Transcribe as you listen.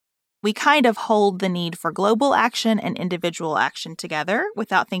we kind of hold the need for global action and individual action together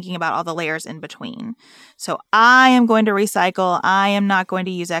without thinking about all the layers in between. So I am going to recycle. I am not going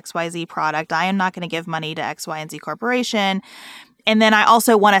to use XYZ product. I am not going to give money to X, Y, and Z corporation. And then I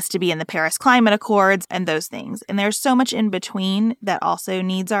also want us to be in the Paris Climate Accords and those things. And there's so much in between that also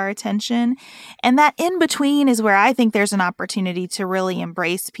needs our attention. And that in between is where I think there's an opportunity to really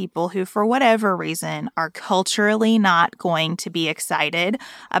embrace people who, for whatever reason, are culturally not going to be excited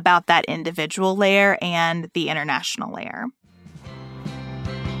about that individual layer and the international layer.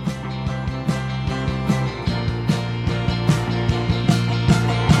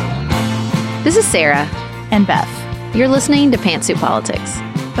 This is Sarah. And Beth. You're listening to Pantsuit Politics,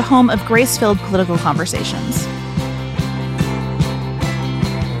 the home of grace-filled political conversations.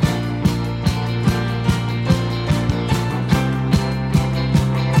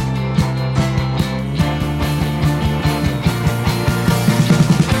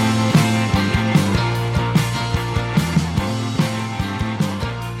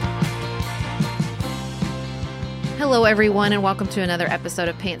 Hello, everyone, and welcome to another episode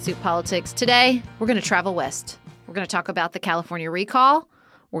of Pantsuit Politics. Today, we're going to travel west. We're going to talk about the California recall.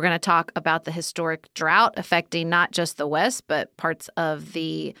 We're going to talk about the historic drought affecting not just the West, but parts of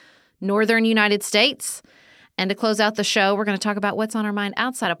the northern United States. And to close out the show, we're going to talk about what's on our mind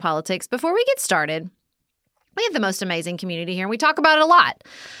outside of politics. Before we get started, we have the most amazing community here, and we talk about it a lot.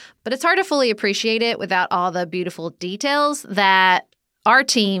 But it's hard to fully appreciate it without all the beautiful details that our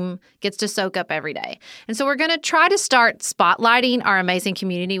team gets to soak up every day. And so we're going to try to start spotlighting our amazing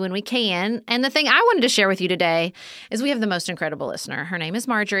community when we can. And the thing I wanted to share with you today is we have the most incredible listener. Her name is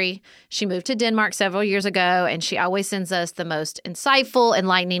Marjorie. She moved to Denmark several years ago, and she always sends us the most insightful,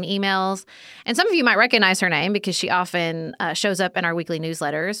 enlightening emails. And some of you might recognize her name because she often shows up in our weekly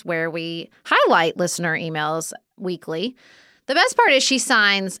newsletters where we highlight listener emails weekly. The best part is she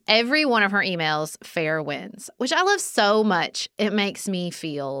signs every one of her emails Fair Winds, which I love so much. It makes me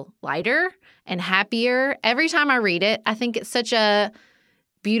feel lighter and happier every time I read it. I think it's such a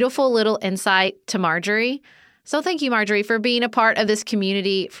beautiful little insight to Marjorie. So thank you, Marjorie, for being a part of this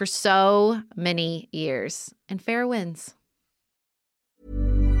community for so many years. And fair winds.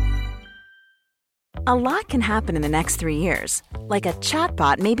 A lot can happen in the next 3 years. Like a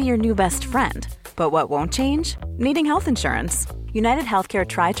chatbot may be your new best friend. But what won't change? Needing health insurance. United Healthcare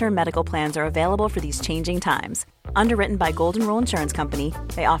Tri-Term Medical Plans are available for these changing times. Underwritten by Golden Rule Insurance Company,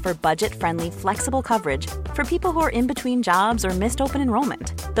 they offer budget-friendly, flexible coverage for people who are in between jobs or missed open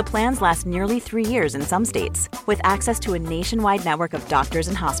enrollment. The plans last nearly 3 years in some states, with access to a nationwide network of doctors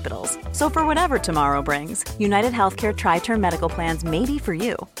and hospitals. So for whatever tomorrow brings, United Healthcare Tri-Term Medical Plans may be for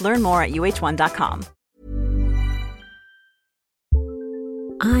you. Learn more at uh1.com.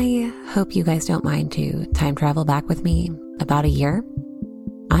 I hope you guys don't mind to time travel back with me about a year.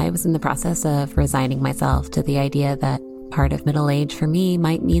 I was in the process of resigning myself to the idea that part of middle age for me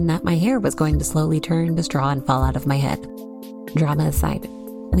might mean that my hair was going to slowly turn to straw and fall out of my head. Drama aside,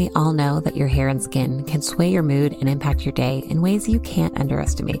 we all know that your hair and skin can sway your mood and impact your day in ways you can't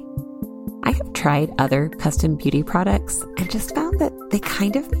underestimate. I have tried other custom beauty products and just found that they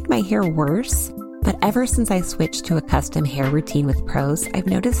kind of made my hair worse. But ever since I switched to a custom hair routine with Prose, I've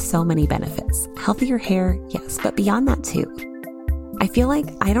noticed so many benefits. Healthier hair, yes, but beyond that too. I feel like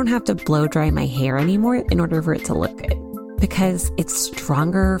I don't have to blow dry my hair anymore in order for it to look good, because it's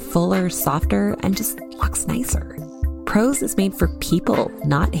stronger, fuller, softer, and just looks nicer. Prose is made for people,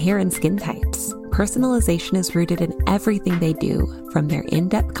 not hair and skin types. Personalization is rooted in everything they do, from their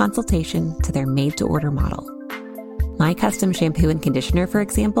in-depth consultation to their made-to-order model. My custom shampoo and conditioner, for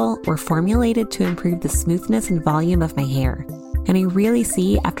example, were formulated to improve the smoothness and volume of my hair. And I really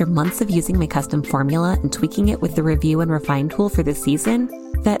see, after months of using my custom formula and tweaking it with the Review and Refine tool for this season,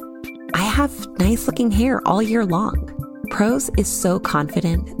 that I have nice looking hair all year long. Prose is so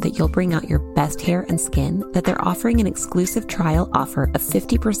confident that you'll bring out your best hair and skin that they're offering an exclusive trial offer of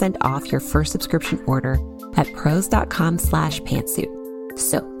 50% off your first subscription order at prose.com/pantsuit.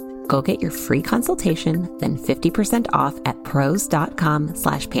 So go get your free consultation, then 50% off at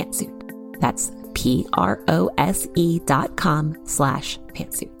prose.com/pantsuit. That's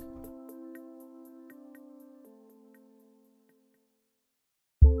prose.com/pantsuit.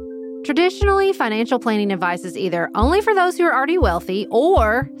 Traditionally, financial planning advice is either only for those who are already wealthy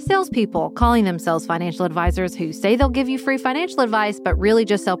or salespeople calling themselves financial advisors who say they'll give you free financial advice but really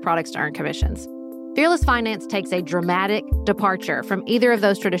just sell products to earn commissions. Fearless Finance takes a dramatic departure from either of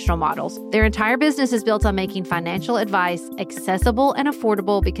those traditional models. Their entire business is built on making financial advice accessible and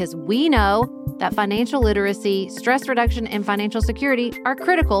affordable because we know that financial literacy, stress reduction, and financial security are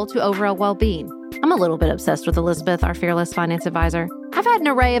critical to overall well-being. I'm a little bit obsessed with Elizabeth, our fearless finance advisor. I've had an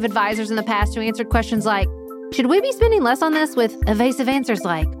array of advisors in the past who answered questions like, should we be spending less on this, with evasive answers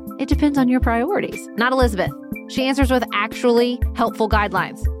like, it depends on your priorities. Not Elizabeth. She answers with actually helpful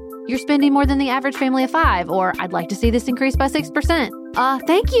guidelines. You're spending more than the average family of 5, or I'd like to see this increase by 6%.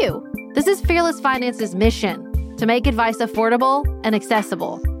 Thank you. This is Fearless Finance's mission, to make advice affordable and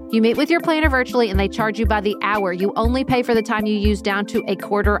accessible. You meet with your planner virtually and they charge you by the hour. You only pay for the time you use down to a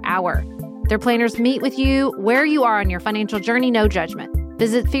quarter hour. Their planners meet with you where you are on your financial journey, no judgment.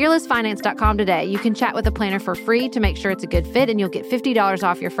 Visit fearlessfinance.com today. You can chat with a planner for free to make sure it's a good fit, and you'll get $50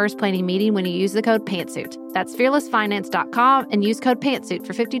 off your first planning meeting when you use the code PANTSUIT. That's fearlessfinance.com and use code PANTSUIT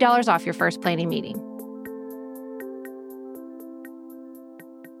for $50 off your first planning meeting.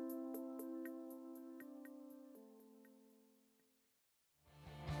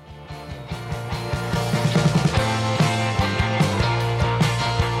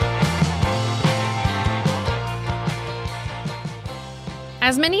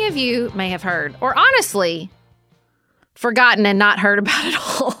 As many of you may have heard, or honestly, forgotten and not heard about at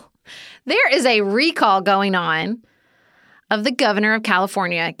all, there is a recall going on of the governor of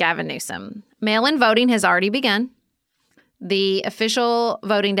California, Gavin Newsom. Mail-in voting has already begun. The official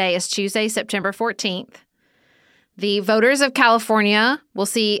voting day is Tuesday, September 14th. The voters of California will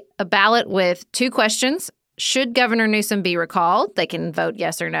see a ballot with 2 questions. Should Governor Newsom be recalled? They can vote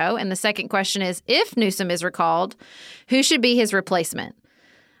yes or no. And the second question is, if Newsom is recalled, who should be his replacement?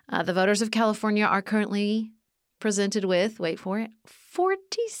 The voters of California are currently presented with, wait for it,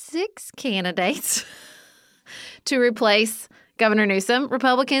 46 candidates to replace Governor Newsom,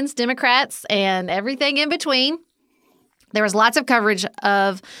 Republicans, Democrats, and everything in between. There was lots of coverage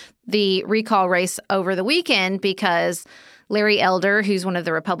of the recall race over the weekend because Larry Elder, who's one of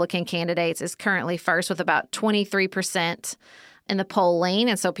the Republican candidates, is currently first with about 23% in the polling.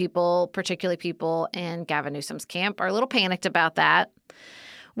 And so people, particularly people in Gavin Newsom's camp, are a little panicked about that.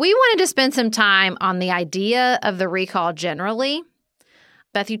 We wanted to spend some time on the idea of the recall generally.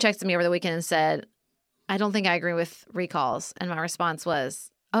 Beth, you texted me over the weekend and said, I don't think I agree with recalls. And my response was,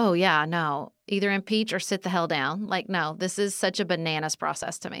 oh, yeah, no, either impeach or sit the hell down. Like, no, this is such a bananas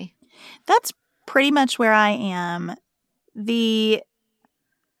process to me. That's pretty much where I am. The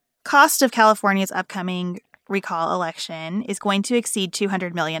cost of California's upcoming recall election is going to exceed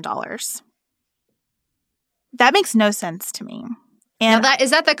 $200 million. That makes no sense to me. And now is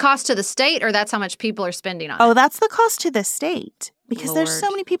that the cost to the state, or that's how much people are spending on it? Oh, that's the cost to the state. Because there's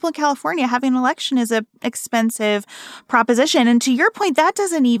so many people in California. Having an election is an expensive proposition. And to your point, that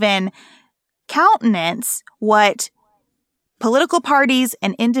doesn't even countenance what political parties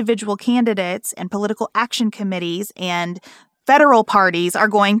and individual candidates and political action committees and federal parties are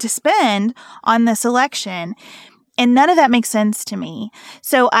going to spend on this election. And none of that makes sense to me.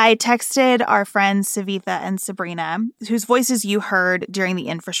 So I texted our friends Savitha and Sabrina, whose voices you heard during the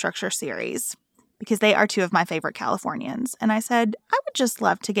infrastructure series, because they are 2 of my favorite Californians. And I said, I would just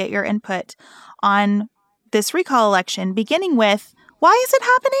love to get your input on this recall election, beginning with, why is it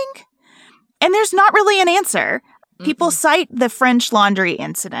happening? And there's not really an answer. People cite the French Laundry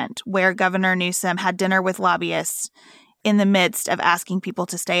incident, where Governor Newsom had dinner with lobbyists in the midst of asking people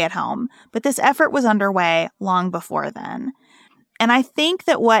to stay at home. But this effort was underway long before then. And I think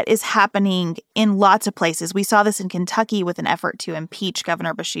that what is happening in lots of places, we saw this in Kentucky with an effort to impeach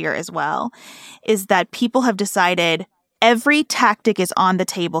Governor Beshear as well, is that people have decided every tactic is on the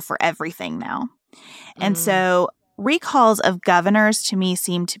table for everything now. And so recalls of governors to me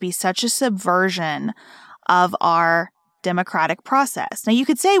seem to be such a subversion of our democratic process. Now, you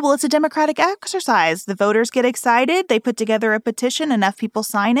could say, well, it's a democratic exercise. The voters get excited. They put together a petition. Enough people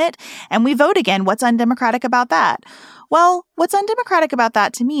sign it, and we vote again. What's undemocratic about that? Well, what's undemocratic about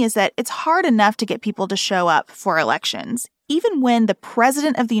that to me is that it's hard enough to get people to show up for elections, even when the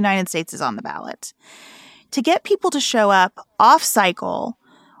president of the United States is on the ballot. To get people to show up off cycle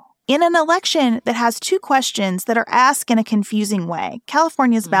in an election that has 2 questions that are asked in a confusing way.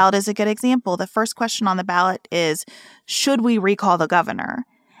 California's ballot is a good example. The first question on the ballot is, should we recall the governor?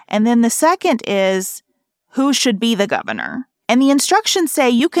 And then the second is, who should be the governor? And the instructions say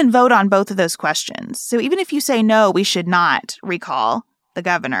you can vote on both of those questions. So even if you say, no, we should not recall the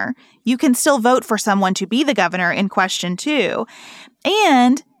governor, you can still vote for someone to be the governor in question 2.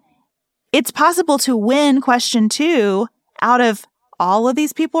 And it's possible to win question 2 out of all of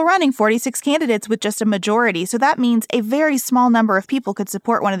these people running, 46 candidates with just a majority. So that means a very small number of people could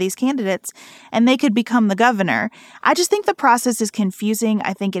support one of these candidates and they could become the governor. I just think the process is confusing.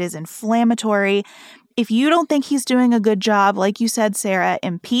 I think it is inflammatory. If you don't think he's doing a good job, like you said, Sarah,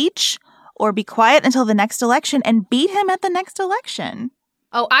 impeach or be quiet until the next election and beat him at the next election.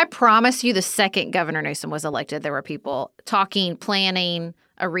 Oh, I promise you the second Governor Newsom was elected, there were people talking, planning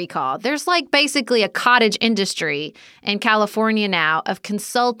a recall. There's like basically a cottage industry in California now of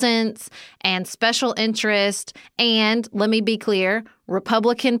consultants and special interest and, let me be clear,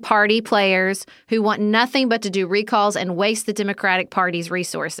 Republican Party players who want nothing but to do recalls and waste the Democratic Party's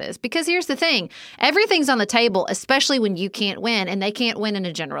resources. Because here's the thing, everything's on the table, especially when you can't win, and they can't win in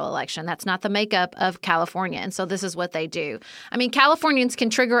a general election. That's not the makeup of California, and so this is what they do. I mean, Californians can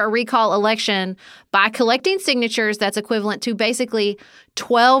trigger a recall election by collecting signatures that's equivalent to basically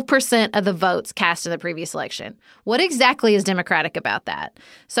 12% of the votes cast in the previous election. What exactly is democratic about that?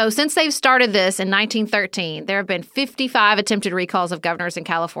 So since they've started this in 1913, there have been 55 attempted recalls of governors in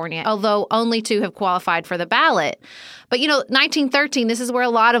California, although only 2 have qualified for the ballot. But, 1913, this is where a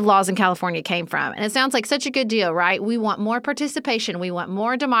lot of laws in California came from. And it sounds like such a good deal, right? We want more participation. We want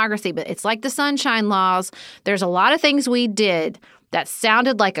more democracy. But it's like the Sunshine Laws. There's a lot of things we did that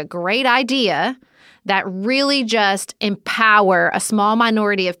sounded like a great idea that really just empower a small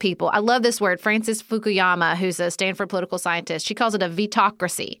minority of people. I love this word. Francis Fukuyama, who's a Stanford political scientist, she calls it a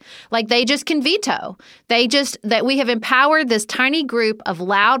vetocracy. Like they just can veto. That we have empowered this tiny group of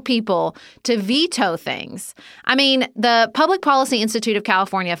loud people to veto things. I mean, the Public Policy Institute of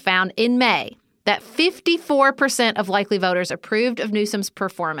California found in May that 54% of likely voters approved of Newsom's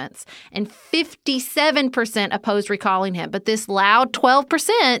performance and 57% opposed recalling him. But this loud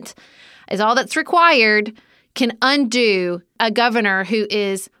 12% is all that's required, can undo a governor who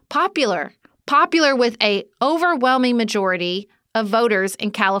is popular with a overwhelming majority of voters in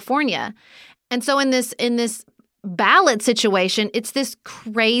California. And so in this ballot situation, it's this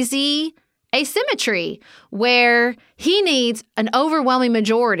crazy asymmetry where he needs an overwhelming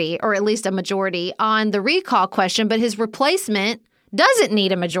majority, or at least a majority, on the recall question, but his replacement doesn't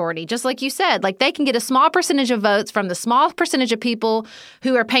need a majority, just like you said. Like they can get a small percentage of votes from the small percentage of people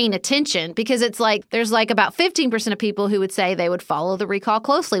who are paying attention, because it's like there's like about 15% of people who would say they would follow the recall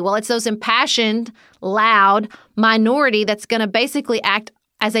closely. Well, it's those impassioned, loud minority that's going to basically act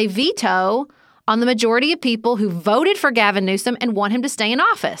as a veto on the majority of people who voted for Gavin Newsom and want him to stay in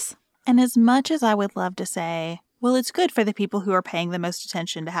office. And as much as I would love to say, well, it's good for the people who are paying the most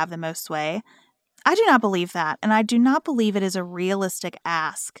attention to have the most sway, I do not believe that, and I do not believe it is a realistic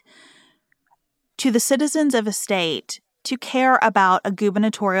ask to the citizens of a state to care about a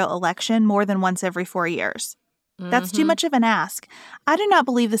gubernatorial election more than once every 4 years. That's too much of an ask. I do not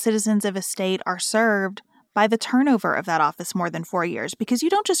believe the citizens of a state are served by the turnover of that office more than 4 years, because you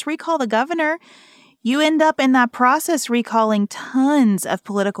don't just recall the governor. You end up in that process recalling tons of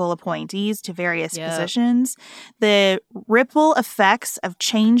political appointees to various positions. The ripple effects of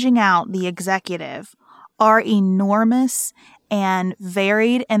changing out the executive are enormous and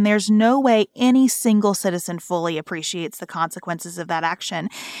varied, and there's no way any single citizen fully appreciates the consequences of that action.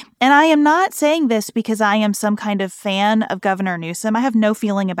 And I am not saying this because I am some kind of fan of Governor Newsom. I have no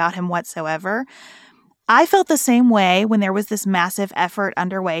feeling about him whatsoever. I felt the same way when there was this massive effort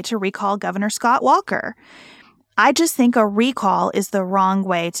underway to recall Governor Scott Walker. I just think a recall is the wrong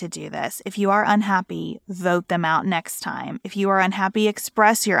way to do this. If you are unhappy, vote them out next time. If you are unhappy,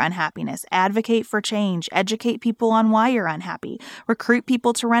 express your unhappiness, advocate for change, educate people on why you're unhappy, recruit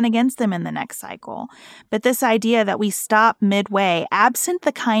people to run against them in the next cycle. But this idea that we stop midway, absent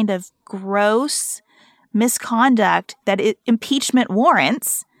the kind of gross misconduct that impeachment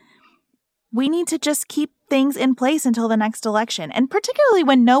warrants, we need to just keep things in place until the next election. And particularly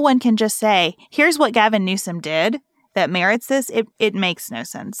when no one can just say, here's what Gavin Newsom did that merits this, it makes no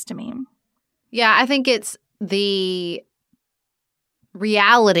sense to me. Yeah, I think it's the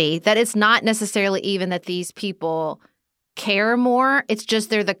reality that it's not necessarily even that these people care more. It's just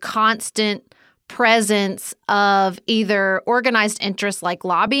they're the constant presence of either organized interests like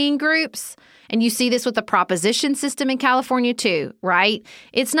lobbying groups. And you see this with the proposition system in California too, right?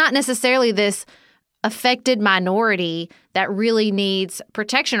 It's not necessarily this affected minority that really needs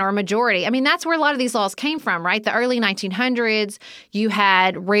protection, or a majority. I mean, that's where a lot of these laws came from, right? The early 1900s, you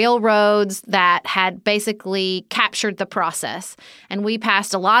had railroads that had basically captured the process. And we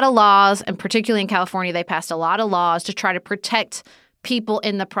passed a lot of laws, and particularly in California, they passed a lot of laws to try to protect people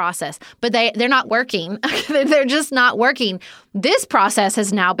in the process. But they're not working. They're just not working. This process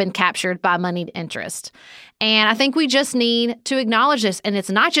has now been captured by moneyed interest. And I think we just need to acknowledge this. And it's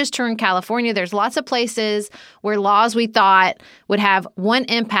not just true in California. There's lots of places where laws we thought would have one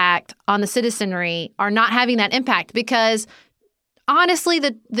impact on the citizenry are not having that impact, because honestly,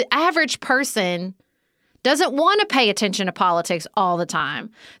 the average person doesn't want to pay attention to politics all the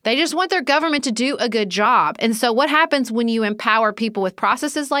time. They just want their government to do a good job. And so what happens when you empower people with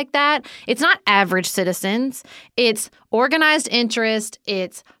processes like that? It's not average citizens. It's organized interest.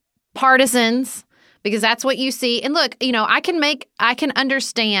 It's partisans, because that's what you see. And look, I can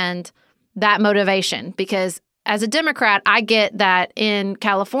understand that motivation, because as a Democrat, I get that in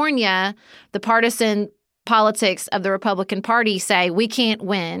California, the partisan politics of the Republican Party say we can't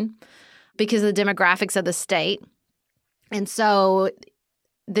win because of the demographics of the state. And so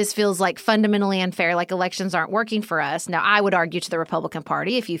this feels like fundamentally unfair, like elections aren't working for us. Now, I would argue to the Republican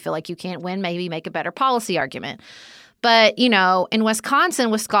Party, if you feel like you can't win, maybe make a better policy argument. But, in Wisconsin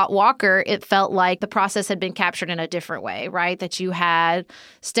with Scott Walker, it felt like the process had been captured in a different way, right? That you had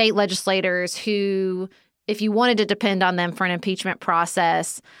state legislators who, if you wanted to depend on them for an impeachment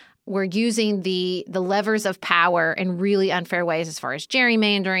process, were using the levers of power in really unfair ways as far as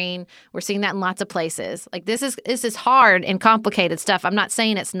gerrymandering. We're seeing that in lots of places. Like this is hard and complicated stuff. I'm not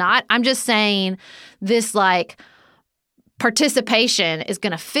saying it's not. I'm just saying this participation is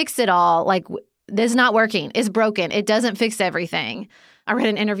going to fix it all. Like this is not working. It's broken. It doesn't fix everything. I read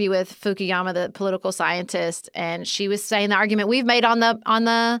an interview with Fukuyama, the political scientist, and she was saying the argument we've made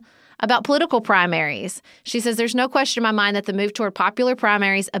about political primaries. She says, there's no question in my mind that the move toward popular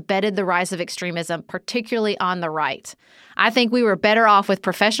primaries abetted the rise of extremism, particularly on the right. I think we were better off with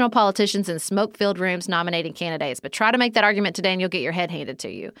professional politicians in smoke-filled rooms nominating candidates. But try to make that argument today and you'll get your head handed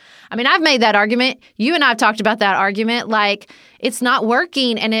to you. I mean, I've made that argument. You and I have talked about that argument. Like, it's not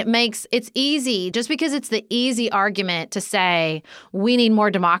working, and it's easy. Just because it's the easy argument to say we need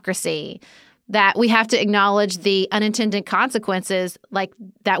more democracy, that we have to acknowledge the unintended consequences, like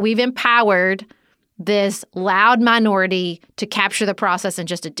that we've empowered this loud minority to capture the process in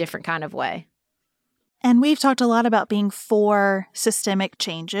just a different kind of way. And we've talked a lot about being for systemic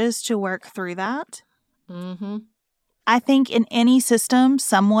changes to work through that. Mm-hmm. I think in any system,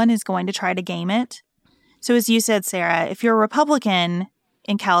 someone is going to try to game it. So as you said, Sarah, if you're a Republican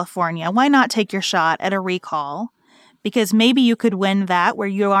in California, why not take your shot at a recall? Because maybe you could win that where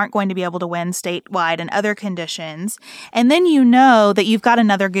you aren't going to be able to win statewide and other conditions. And then you know that you've got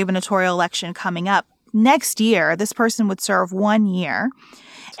another gubernatorial election coming up next year. This person would serve 1 year.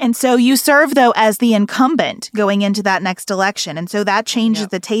 And so you serve, though, as the incumbent going into that next election. And so that changes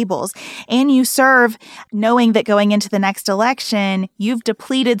the tables. And you serve knowing that going into the next election, you've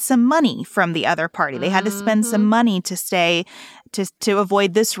depleted some money from the other party. They had to spend some money to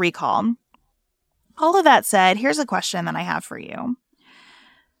avoid this recall. All of that said, here's a question that I have for you.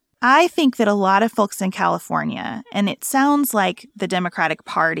 I think that a lot of folks in California, and it sounds like the Democratic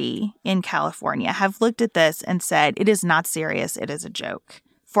Party in California, have looked at this and said, it is not serious, it is a joke,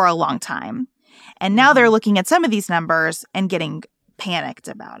 for a long time. And now they're looking at some of these numbers and getting panicked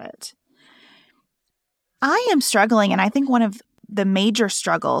about it. I am struggling, and I think one of the major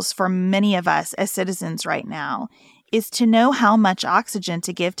struggles for many of us as citizens right now is to know how much oxygen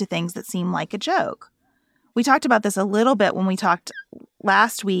to give to things that seem like a joke. We talked about this a little bit when we talked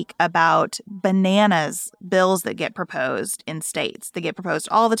last week about bananas bills that get proposed in states. They get proposed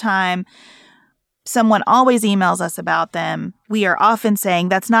all the time. Someone always emails us about them. We are often saying,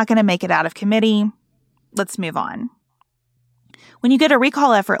 that's not going to make it out of committee. Let's move on. When you get a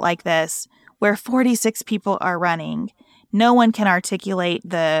recall effort like this, where 46 people are running, no one can articulate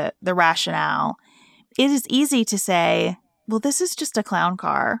the rationale. It is easy to say, well, this is just a clown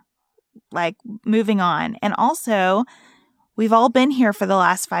car, like moving on. And also, we've all been here for the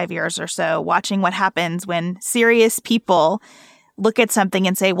last 5 years or so watching what happens when serious people look at something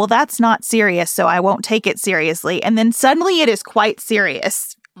and say, well, that's not serious, so I won't take it seriously. And then suddenly it is quite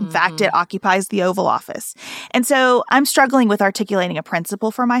serious. In fact, it occupies the Oval Office. And so I'm struggling with articulating a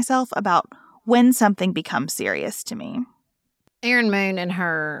principle for myself about when something becomes serious to me. Erin Moon in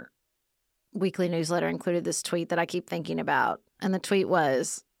her weekly newsletter included this tweet that I keep thinking about. And the tweet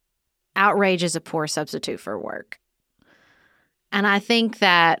was, outrage is a poor substitute for work. And I think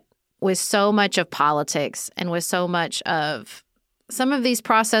that with so much of politics and with so much of some of these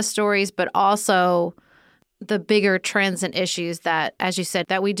process stories, but also the bigger trends and issues that, as you said,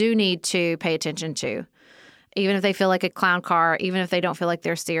 that we do need to pay attention to, even if they feel like a clown car, even if they don't feel like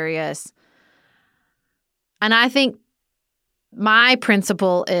they're serious. And I think my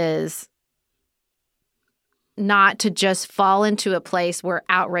principle is not to just fall into a place where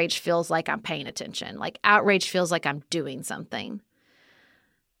outrage feels like I'm paying attention, like outrage feels like I'm doing something.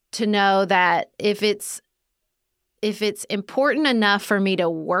 To know that if it's important enough for me to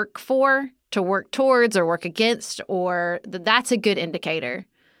work for, to work towards or work against, or that's a good indicator.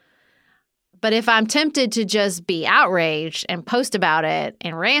 But if I'm tempted to just be outraged and post about it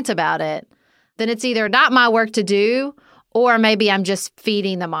and rant about it, then it's either not my work to do, or maybe I'm just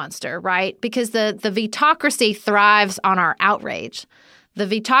feeding the monster, right? Because the vetocracy thrives on our outrage.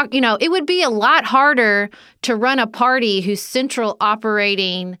 It would be a lot harder to run a party whose central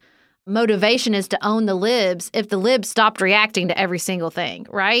operating motivation is to own the libs if the libs stopped reacting to every single thing,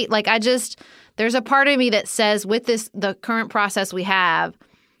 right? Like there's a part of me that says with the current process we have,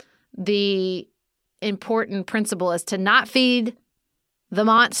 the important principle is to not feed the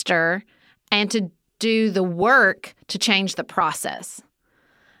monster and to do the work to change the process.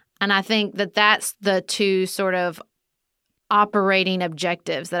 And I think that that's the two sort of operating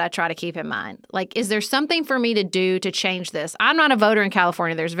objectives that I try to keep in mind. Like, is there something for me to do to change this? I'm not a voter in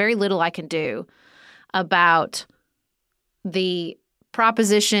California. There's very little I can do about the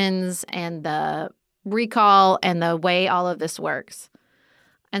propositions and the recall and the way all of this works.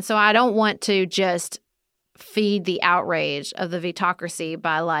 And so I don't want to just feed the outrage of the vetocracy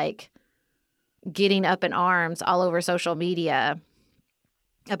by getting up in arms all over social media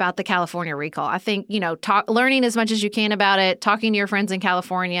about the California recall. I think, learning as much as you can about it, talking to your friends in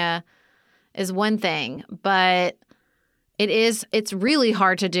California is one thing, but it's really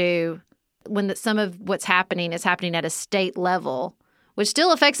hard to do when some of what's happening is happening at a state level, which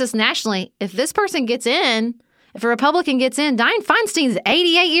still affects us nationally. If this person gets in, if a Republican gets in, Dianne Feinstein's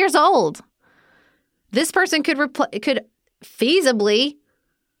 88 years old. This person could feasibly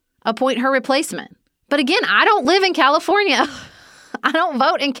appoint her replacement. But again, I don't live in California. I don't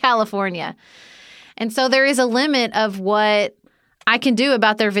vote in California. And so there is a limit of what I can do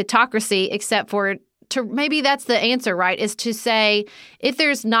about their vetocracy, except for maybe that's the answer, right? Is to say, if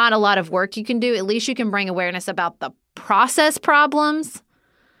there's not a lot of work you can do, at least you can bring awareness about the process problems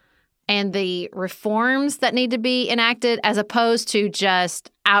and the reforms that need to be enacted, as opposed to just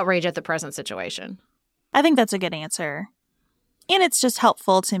outrage at the present situation. I think that's a good answer. And it's just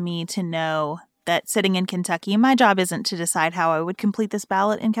helpful to me to know that sitting in Kentucky, my job isn't to decide how I would complete this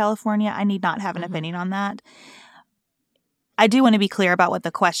ballot in California. I need not have an opinion on that. I do want to be clear about what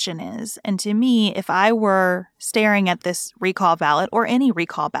the question is. And to me, if I were staring at this recall ballot or any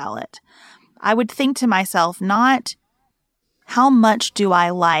recall ballot, I would think to myself, not how much do I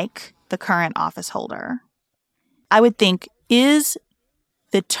like the current office holder? I would think, is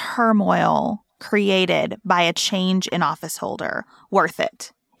the turmoil created by a change in office holder worth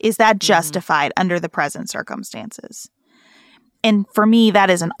it? Is that justified under the present circumstances? And for me, that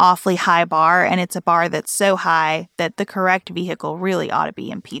is an awfully high bar, and it's a bar that's so high that the correct vehicle really ought to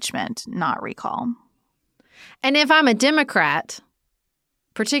be impeachment, not recall. And if I'm a Democrat,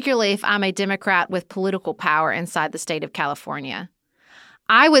 particularly if I'm a Democrat with political power inside the state of California,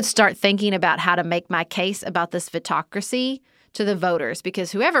 I would start thinking about how to make my case about this vetocracy to the voters,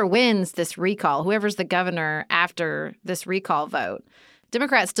 because whoever wins this recall, whoever's the governor after this recall vote,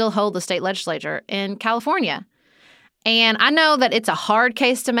 Democrats still hold the state legislature in California. And I know that it's a hard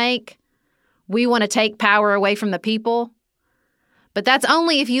case to make. We want to take power away from the people. But that's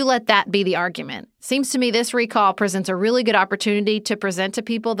only if you let that be the argument. Seems to me this recall presents a really good opportunity to present to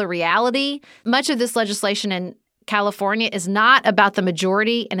people the reality. Much of this legislation in California is not about the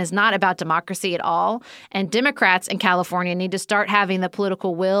majority and is not about democracy at all. And Democrats in California need to start having the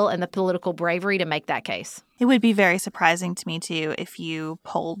political will and the political bravery to make that case. It would be very surprising to me, too, if you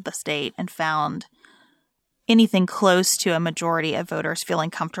polled the state and found anything close to a majority of voters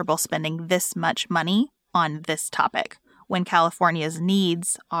feeling comfortable spending this much money on this topic when California's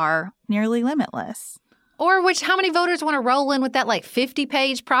needs are nearly limitless. Or how many voters want to roll in with that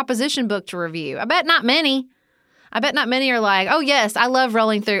 50-page proposition book to review? I bet not many. I bet not many are like, oh, yes, I love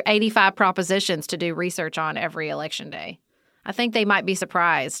rolling through 85 propositions to do research on every election day. I think they might be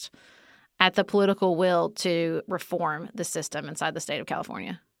surprised at the political will to reform the system inside the state of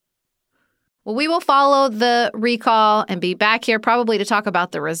California. Well, we will follow the recall and be back here probably to talk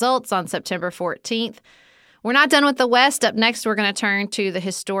about the results on September 14th. We're not done with the West. Up next, we're going to turn to the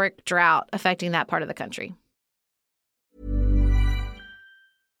historic drought affecting that part of the country.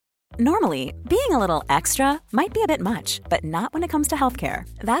 Normally, being a little extra might be a bit much, but not when it comes to healthcare.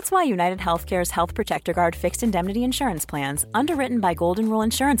 That's why United Healthcare's Health Protector Guard fixed indemnity insurance plans, underwritten by Golden Rule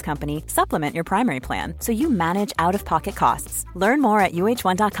Insurance Company, supplement your primary plan so you manage out-of-pocket costs. Learn more at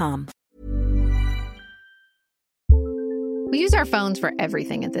uh1.com. We use our phones for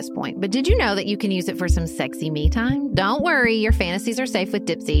everything at this point, but did you know that you can use it for some sexy me time? Don't worry, your fantasies are safe with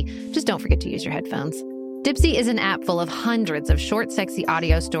Dipsea. Just don't forget to use your headphones. Dipsea is an app full of hundreds of short, sexy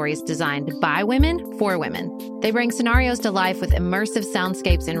audio stories designed by women for women. They bring scenarios to life with immersive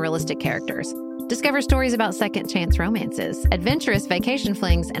soundscapes and realistic characters. Discover stories about second chance romances, adventurous vacation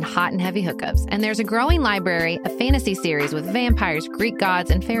flings, and hot and heavy hookups. And there's a growing library of fantasy series with vampires, Greek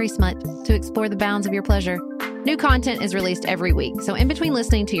gods, and fairy smut to explore the bounds of your pleasure. New content is released every week, so in between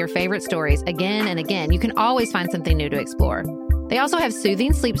listening to your favorite stories again and again, you can always find something new to explore. They also have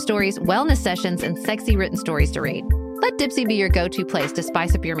soothing sleep stories, wellness sessions, and sexy written stories to read. Let Dipsea be your go-to place to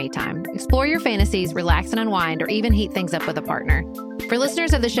spice up your me time. Explore your fantasies, relax and unwind, or even heat things up with a partner. For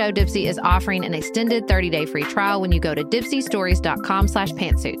listeners of the show, Dipsea is offering an extended 30-day free trial when you go to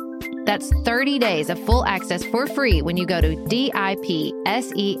dipseastories.com/pantsuit. That's 30 days of full access for free when you go to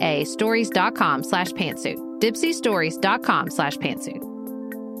dipseastories.com/pantsuit. dipseastories.com/pantsuit.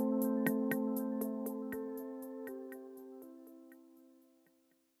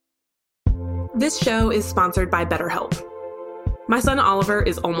 This show is sponsored by BetterHelp. My son Oliver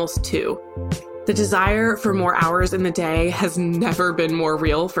is almost 2. The desire for more hours in the day has never been more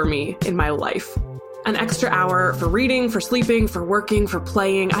real for me in my life. An extra hour for reading, for sleeping, for working, for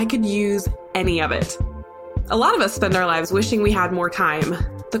playing, I could use any of it. A lot of us spend our lives wishing we had more time.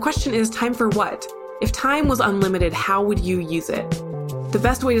 The question is, time for what? If time was unlimited, how would you use it? The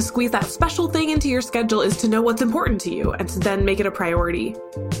best way to squeeze that special thing into your schedule is to know what's important to you and to then make it a priority.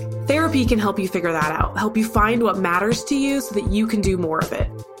 Therapy can help you figure that out, help you find what matters to you so that you can do more of it.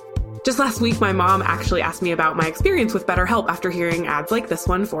 Just last week, my mom actually asked me about my experience with BetterHelp after hearing ads like this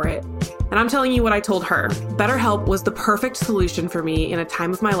one for it. And I'm telling you what I told her. BetterHelp was the perfect solution for me in a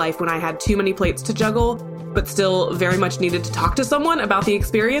time of my life when I had too many plates to juggle, but still very much needed to talk to someone about the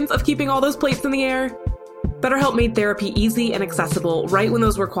experience of keeping all those plates in the air. BetterHelp made therapy easy and accessible right when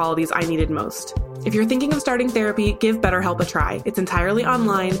those were qualities I needed most. If you're thinking of starting therapy, give BetterHelp a try. It's entirely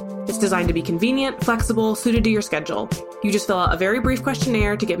online. It's designed to be convenient, flexible, suited to your schedule. You just fill out a very brief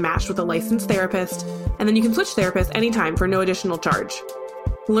questionnaire to get matched with a licensed therapist, and then you can switch therapists anytime for no additional charge.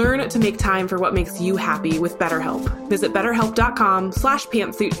 Learn to make time for what makes you happy with BetterHelp. Visit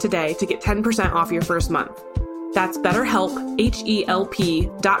betterhelp.com/pantsuit today to get 10% off your first month. That's BetterHelp,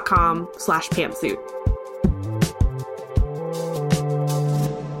 HELP.com/pantsuit.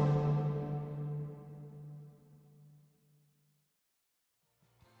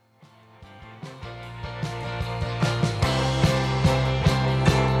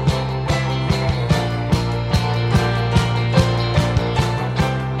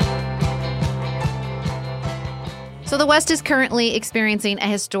 So the West is currently experiencing a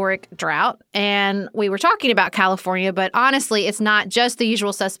historic drought, and we were talking about California, but honestly, it's not just the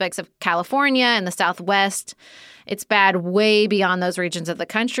usual suspects of California and the Southwest. It's bad way beyond those regions of the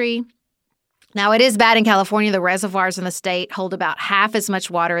country. Now, it is bad in California. The reservoirs in the state hold about half as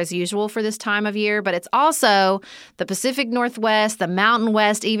much water as usual for this time of year, but it's also the Pacific Northwest, the Mountain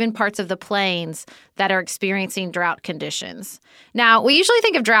West, even parts of the plains that are experiencing drought conditions. Now, we usually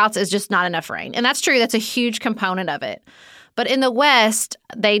think of droughts as just not enough rain, and that's true. That's a huge component of it. But in the West,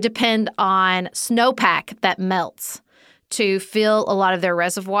 they depend on snowpack that melts to fill a lot of their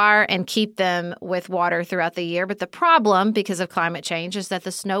reservoir and keep them with water throughout the year. But the problem, because of climate change, is that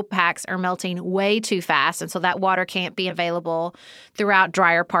the snowpacks are melting way too fast, and so that water can't be available throughout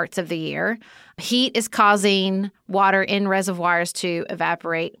drier parts of the year. Heat is causing water in reservoirs to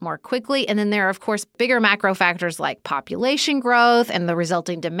evaporate more quickly. And then there are, of course, bigger macro factors like population growth and the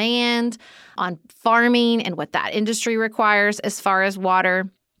resulting demand on farming and what that industry requires as far as water.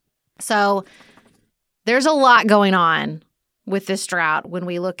 So there's a lot going on with this drought when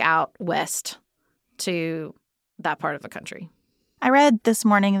we look out west to that part of the country. I read this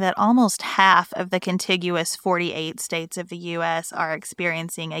morning that almost half of the contiguous 48 states of the U.S. are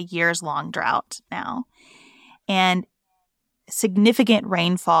experiencing a years-long drought now. And significant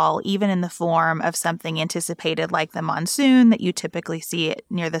rainfall, even in the form of something anticipated like the monsoon that you typically see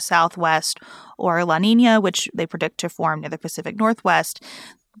near the Southwest, or La Nina, which they predict to form near the Pacific Northwest,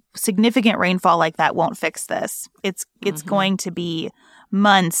 significant rainfall like that won't fix this. It's going to be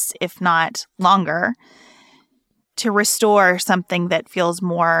months, if not longer, to restore something that feels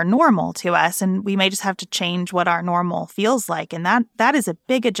more normal to us. And we may just have to change what our normal feels like. And that is a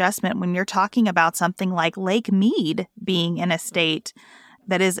big adjustment when you're talking about something like Lake Mead being in a state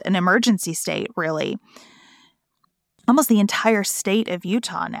that is an emergency state, really. Almost the entire state of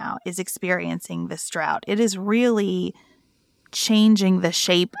Utah now is experiencing this drought. It is really changing the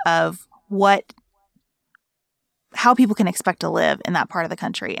shape of how people can expect to live in that part of the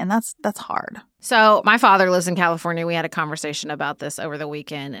country. And that's hard. So my father lives in California. We had a conversation about this over the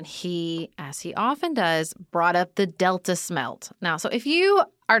weekend, and he, as he often does, brought up the Delta smelt. Now, so if you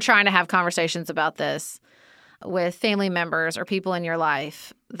are trying to have conversations about this with family members or people in your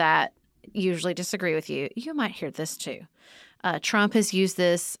life that usually disagree with you, you might hear this too. Trump has used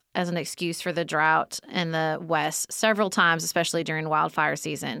this as an excuse for the drought in the West several times, especially during wildfire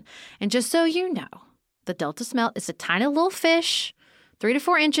season. And just so you know, the Delta smelt is a tiny little fish, 3 to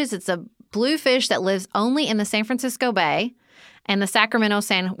 4 inches. It's a blue fish that lives only in the San Francisco Bay and the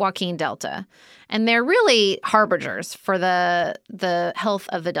Sacramento-San Joaquin Delta. And they're really harbingers for the health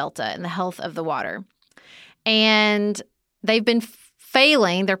of the Delta and the health of the water. And they've been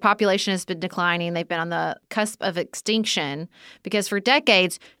failing. Their population has been declining. They've been on the cusp of extinction because for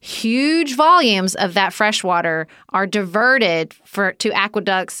decades, huge volumes of that fresh water are diverted to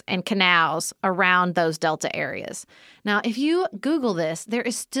aqueducts and canals around those Delta areas. Now, if you Google this, there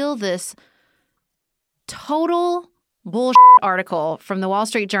is still this total bullshit article from the Wall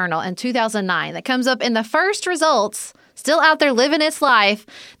Street Journal in 2009 that comes up in the first results, still out there living its life,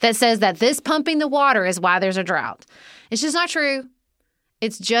 that says that this pumping the water is why there's a drought. It's just not true.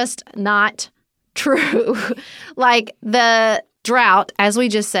 It's just not true. Like the drought, as we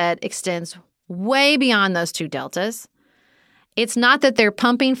just said, extends way beyond those 2 deltas. It's not that they're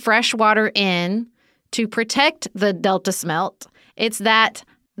pumping fresh water in to protect the Delta smelt. It's that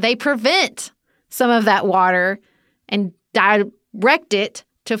they prevent some of that water and direct it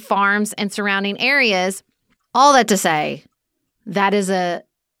to farms and surrounding areas. All that to say, that is a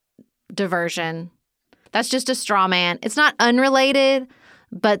diversion. That's just a straw man. It's not unrelated,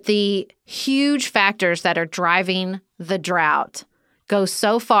 but the huge factors that are driving the drought go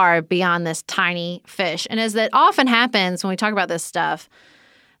so far beyond this tiny fish. And as that often happens when we talk about this stuff,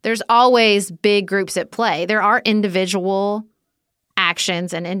 there's always big groups at play. There are individual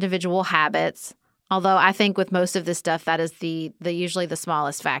actions and individual habits, although I think with most of this stuff, that is the usually the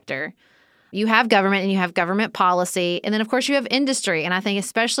smallest factor. You have government and you have government policy, and then, of course, you have industry. And I think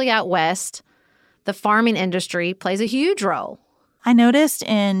especially out west, the farming industry plays a huge role. I noticed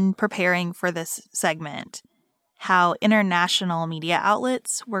in preparing for this segment how international media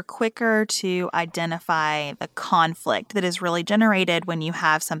outlets were quicker to identify the conflict that is really generated when you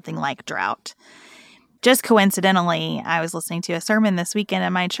have something like drought. Just coincidentally, I was listening to a sermon this weekend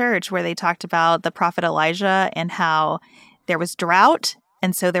at my church where they talked about the prophet Elijah and how there was drought,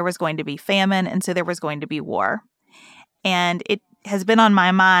 and so there was going to be famine, and so there was going to be war. And it has been on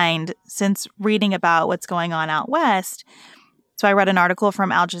my mind since reading about what's going on out west. So I read an article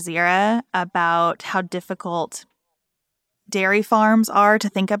from Al Jazeera about how difficult dairy farms are to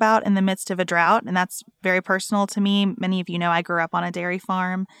think about in the midst of a drought, and that's very personal to me. Many of you know I grew up on a dairy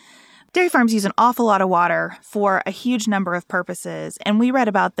farm. Dairy farms use an awful lot of water for a huge number of purposes, and we read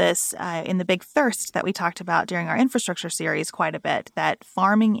about this in the Big Thirst that we talked about during our infrastructure series quite a bit, that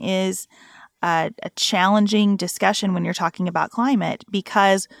farming is a challenging discussion when you're talking about climate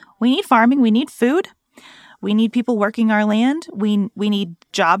because we need farming, we need food, we need people working our land, we need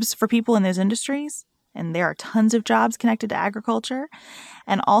jobs for people in those industries. And there are tons of jobs connected to agriculture.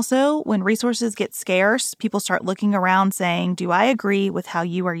 And also, when resources get scarce, people start looking around saying, do I agree with how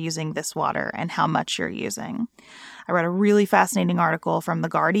you are using this water and how much you're using? I read a really fascinating article from The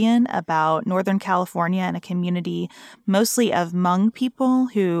Guardian about Northern California and a community mostly of Hmong people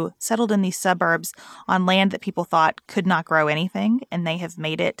who settled in these suburbs on land that people thought could not grow anything, and they have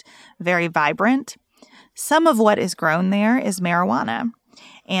made it very vibrant. Some of what is grown there is marijuana.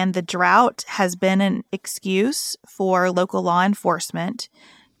 And the drought has been an excuse for local law enforcement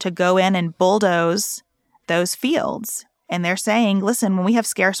to go in and bulldoze those fields. And they're saying, listen, when we have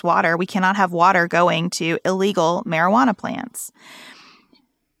scarce water, we cannot have water going to illegal marijuana plants.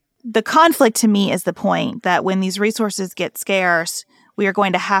 The conflict to me is the point that when these resources get scarce, we are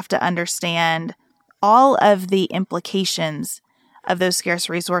going to have to understand all of the implications of those scarce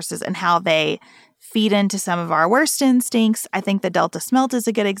resources and how they feed into some of our worst instincts. I think the Delta smelt is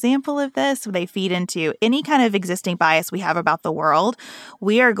a good example of this. They feed into any kind of existing bias we have about the world.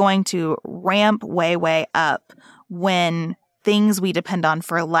 We are going to ramp way, way up when things we depend on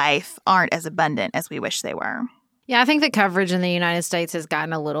for life aren't as abundant as we wish they were. Yeah, I think the coverage in the United States has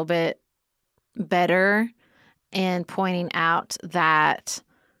gotten a little bit better in pointing out that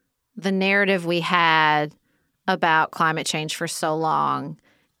the narrative we had about climate change for so long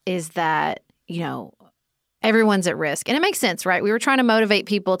is that, you know, everyone's at risk. And it makes sense, right? We were trying to motivate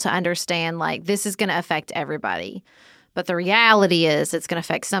people to understand, like, this is going to affect everybody. But the reality is it's going to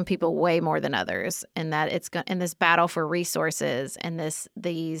affect some people way more than others, and that it's in this battle for resources and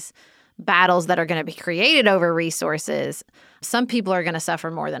these battles that are going to be created over resources, some people are going to suffer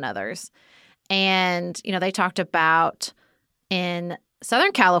more than others. And, you know, they talked about in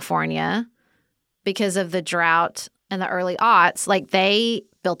Southern California, because of the drought in the early aughts, like they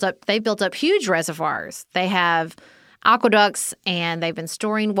built up huge reservoirs. They have aqueducts, and they've been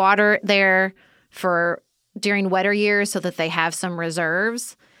storing water there for during wetter years so that they have some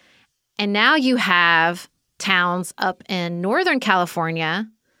reserves. And now you have towns up in Northern California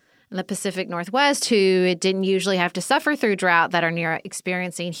in the Pacific Northwest who didn't usually have to suffer through drought that are near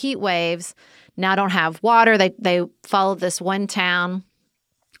experiencing heat waves, now don't have water. They followed this one town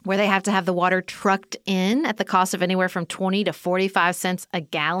where they have to have the water trucked in at the cost of anywhere from 20 to 45 cents a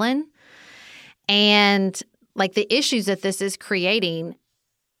gallon. And like the issues that this is creating.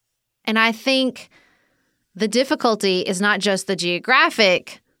 And I think the difficulty is not just the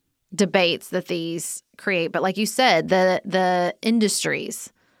geographic debates that these create, but like you said, the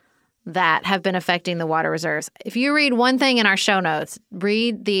industries that have been affecting the water reserves. If you read one thing in our show notes,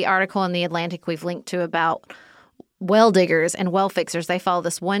 read the article in The Atlantic we've linked to about well diggers and well fixers. They follow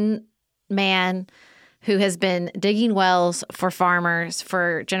this one man who has been digging wells for farmers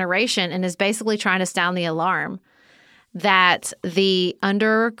for generation and is basically trying to sound the alarm that the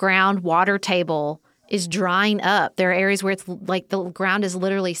underground water table is drying up. There are areas where it's like the ground is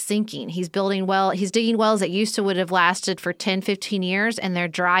literally sinking. He's digging wells that used to would have lasted for 10, 15 years, and they're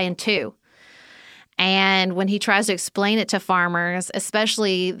dry in 2. And when he tries to explain it to farmers,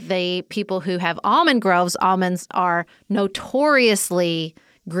 especially the people who have almond groves, almonds are notoriously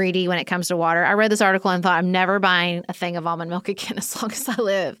greedy when it comes to water. I read this article and thought, I'm never buying a thing of almond milk again as long as I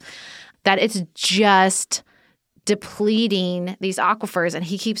live. That it's just depleting these aquifers. And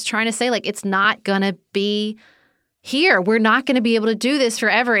he keeps trying to say, like, it's not going to be here. We're not going to be able to do this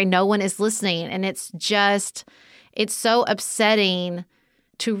forever. And no one is listening. And it's so upsetting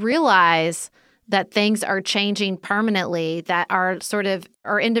to realize that things are changing permanently, that our sort of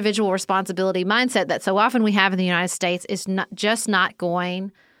our individual responsibility mindset that so often we have in the United States is not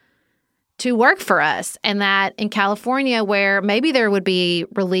going to work for us. And that in California, where maybe there would be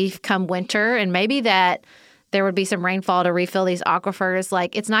relief come winter and maybe that there would be some rainfall to refill these aquifers,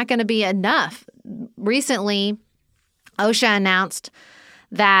 like it's not going to be enough. Recently, OSHA announced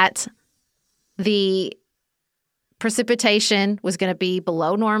that the precipitation was going to be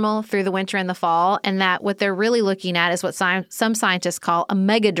below normal through the winter and the fall, and that what they're really looking at is what some scientists call a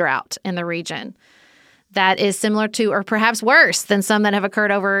mega drought in the region that is similar to or perhaps worse than some that have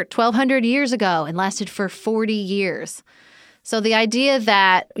occurred over 1,200 years ago and lasted for 40 years. So the idea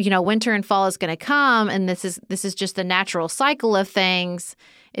that, winter and fall is going to come and this is just the natural cycle of things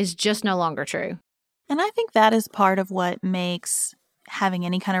is just no longer true. And I think that is part of what makes having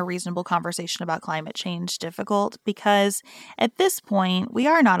any kind of reasonable conversation about climate change difficult, because at this point, we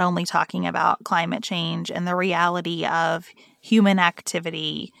are not only talking about climate change and the reality of human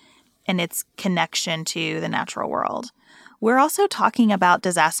activity and its connection to the natural world. We're also talking about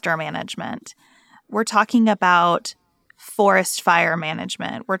disaster management. We're talking about forest fire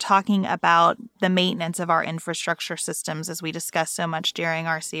management. We're talking about the maintenance of our infrastructure systems, as we discussed so much during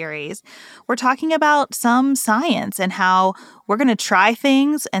our series. We're talking about some science and how we're going to try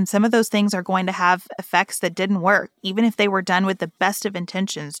things, and some of those things are going to have effects that didn't work, even if they were done with the best of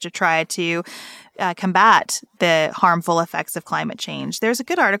intentions to try to combat the harmful effects of climate change. There's a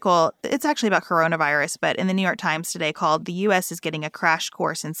good article, it's actually about coronavirus, but in the New York Times today called "The U.S. is Getting a Crash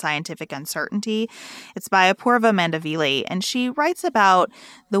Course in Scientific Uncertainty." It's by Apoorva Mandavili, and she writes about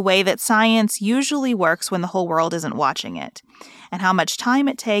the way that science usually works when the whole world isn't watching it, and how much time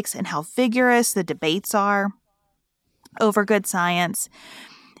it takes and how vigorous the debates are over good science.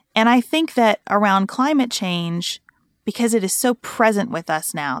 And I think that around climate change, because it is so present with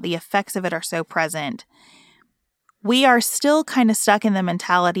us now, the effects of it are so present, we are still kind of stuck in the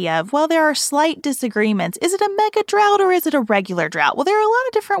mentality of, well, there are slight disagreements. Is it a mega drought or is it a regular drought? Well, there are a lot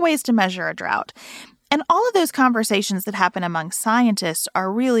of different ways to measure a drought. And all of those conversations that happen among scientists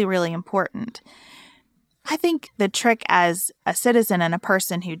are really, really important. I think the trick as a citizen and a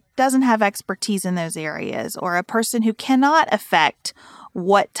person who doesn't have expertise in those areas, or a person who cannot affect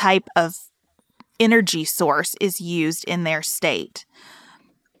what type of energy source is used in their state,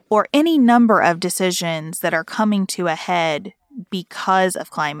 or any number of decisions that are coming to a head because of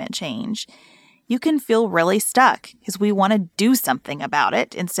climate change, you can feel really stuck because we want to do something about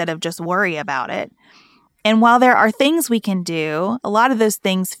it instead of just worry about it. And while there are things we can do, a lot of those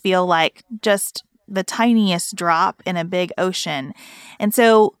things feel like just the tiniest drop in a big ocean. And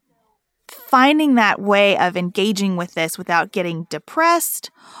so finding that way of engaging with this without getting depressed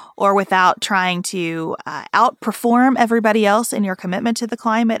or without trying to outperform everybody else in your commitment to the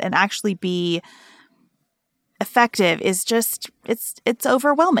climate and actually be effective is just, it's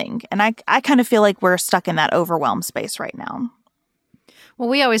overwhelming. And I kind of feel like we're stuck in that overwhelm space right now. Well,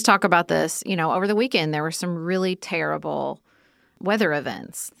 we always talk about this, over the weekend, there were some really terrible weather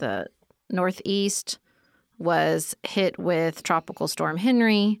events. The Northeast was hit with Tropical Storm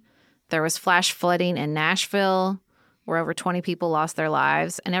Henry. There was flash flooding in Nashville where over 20 people lost their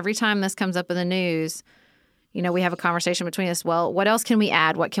lives. And every time this comes up in the news, you know, we have a conversation between us. Well, what else can we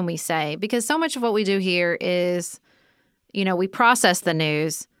add? What can we say? Because so much of what we do here is, you know, we process the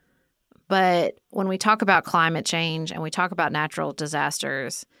news. But when we talk about climate change and we talk about natural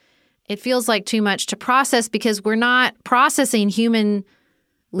disasters, it feels like too much to process because we're not processing human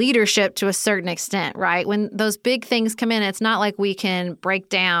leadership to a certain extent, right? When those big things come in, it's not like we can break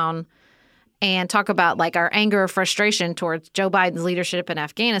down and talk about like our anger or frustration towards Joe Biden's leadership in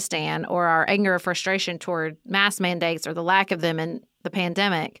Afghanistan or our anger or frustration toward mask mandates or the lack of them in the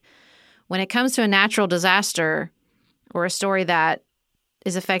pandemic. When it comes to a natural disaster or a story that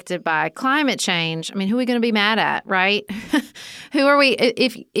is affected by climate change, I mean, who are we going to be mad at, right? Who are we,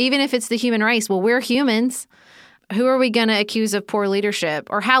 even if it's the human race? Well, we're humans. Who are we going to accuse of poor leadership?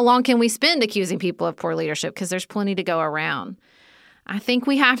 Or how long can we spend accusing people of poor leadership? Because there's plenty to go around. I think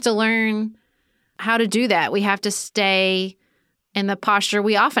we have to learn how to do that. We have to stay in the posture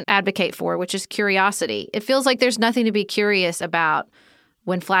we often advocate for, which is curiosity. It feels like there's nothing to be curious about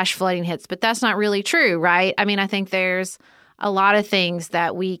when flash flooding hits, but that's not really true, right? I mean, I think there's a lot of things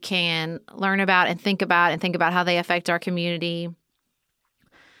that we can learn about and think about how they affect our community.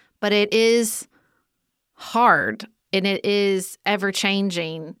 But it is hard and it is ever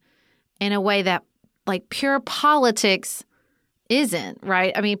changing in a way that like pure politics isn't,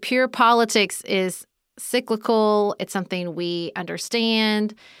 right? I mean, pure politics is cyclical. It's something we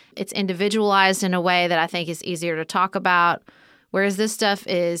understand. It's individualized in a way that I think is easier to talk about, whereas this stuff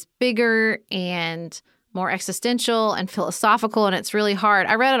is bigger and more existential and philosophical, and it's really hard.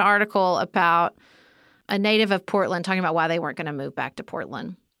 I read an article about a native of Portland talking about why they weren't going to move back to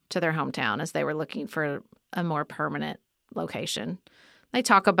Portland, to their hometown, as they were looking for a more permanent location. They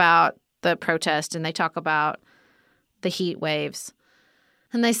talk about the protest and they talk about the heat waves.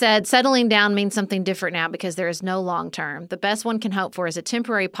 And they said, settling down means something different now because there is no long term. The best one can hope for is a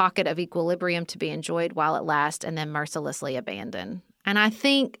temporary pocket of equilibrium to be enjoyed while it lasts and then mercilessly abandoned. And I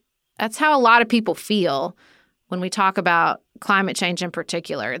think that's how a lot of people feel when we talk about climate change in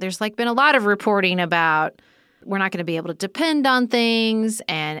particular. There's like been a lot of reporting about we're not going to be able to depend on things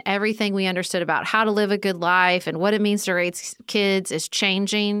and everything we understood about how to live a good life and what it means to raise kids is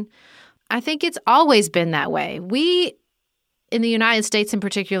changing. I think it's always been that way. We, in the United States in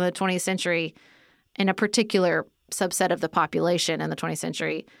particular, in the 20th century, in a particular subset of the population in the 20th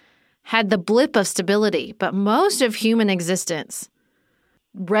century, had the blip of stability. But most of human existence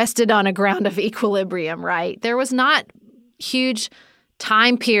rested on a ground of equilibrium, right? There was not huge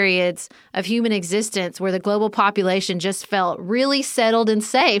time periods of human existence where the global population just felt really settled and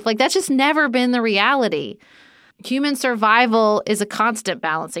safe. Like that's just never been the reality. Human survival is a constant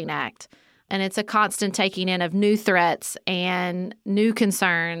balancing act. And it's a constant taking in of new threats and new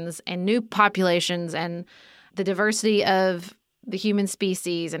concerns and new populations and the diversity of the human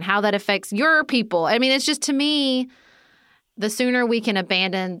species and how that affects your people. I mean, it's just, to me, the sooner we can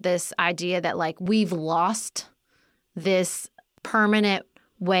abandon this idea that like we've lost this permanent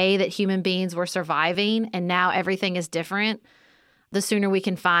way that human beings were surviving and now everything is different, the sooner we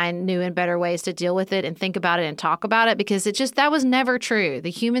can find new and better ways to deal with it and think about it and talk about it, because that was never true. The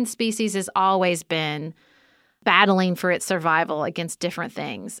human species has always been battling for its survival against different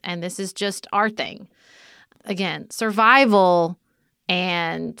things. And this is just our thing. Again, survival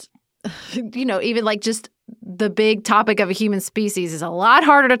and, you know, even like just the big topic of a human species is a lot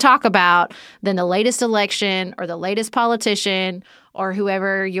harder to talk about than the latest election or the latest politician or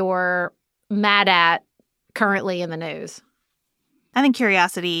whoever you're mad at currently in the news. I think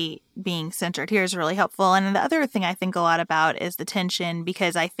curiosity being centered here is really helpful. And the other thing I think a lot about is the tension,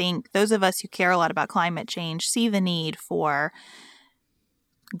 because I think those of us who care a lot about climate change see the need for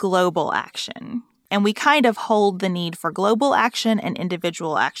global action. And we kind of hold the need for global action and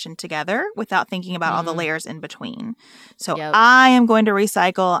individual action together without thinking about all the layers in between. So I am going to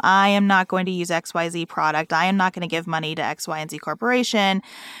recycle. I am not going to use XYZ product. I am not going to give money to X, Y, and Z corporation.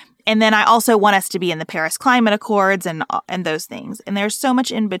 And then I also want us to be in the Paris Climate Accords and those things. And there's so much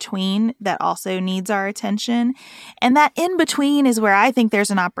in between that also needs our attention. And that in between is where I think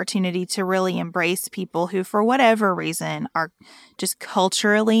there's an opportunity to really embrace people who, for whatever reason, are just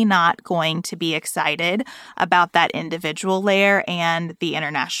culturally not going to be excited about that individual layer and the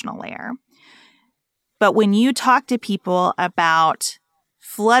international layer. But when you talk to people about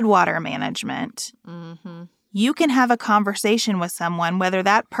floodwater management, you can have a conversation with someone, whether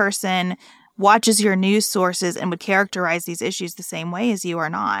that person watches your news sources and would characterize these issues the same way as you are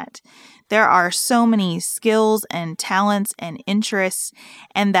not. There are so many skills and talents and interests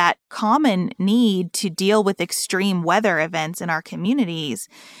and that common need to deal with extreme weather events in our communities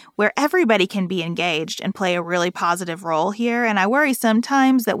where everybody can be engaged and play a really positive role here. And I worry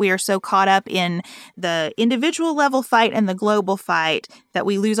sometimes that we are so caught up in the individual level fight and the global fight that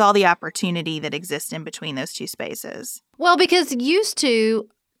we lose all the opportunity that exists in between those two spaces. Well, because used to,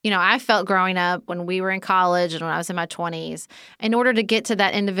 I felt growing up when we were in college and when I was in my 20s, in order to get to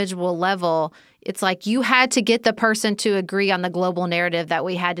that individual level, it's like you had to get the person to agree on the global narrative that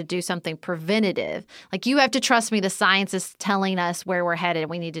we had to do something preventative. Like, you have to trust me, the science is telling us where we're headed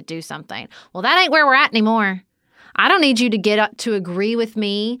and we need to do something. Well, that ain't where we're at anymore. I don't need you to get up to agree with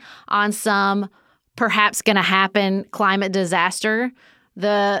me on some perhaps going to happen climate disaster.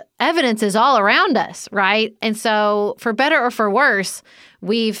 The evidence is all around us, right? And so for better or for worse,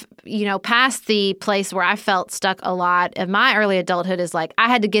 we've, passed the place where I felt stuck a lot of my early adulthood is like I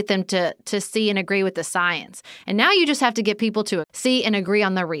had to get them to see and agree with the science. And now you just have to get people to see and agree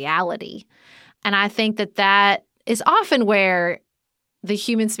on the reality. And I think that is often where the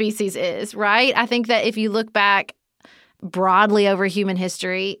human species is, right? I think that if you look back broadly over human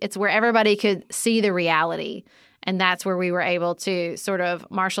history, it's where everybody could see the reality. And that's where we were able to sort of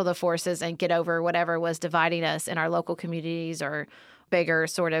marshal the forces and get over whatever was dividing us in our local communities or bigger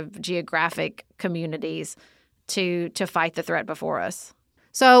sort of geographic communities to fight the threat before us.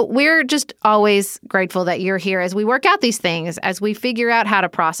 So we're just always grateful that you're here as we work out these things, as we figure out how to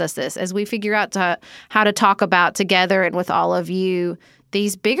process this, as we figure out how to talk about together and with all of you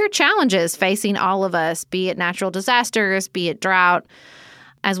these bigger challenges facing all of us, be it natural disasters, be it drought,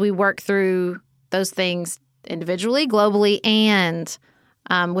 as we work through those things individually, globally, and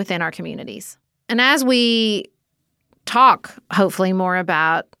within our communities. And as we talk, hopefully, more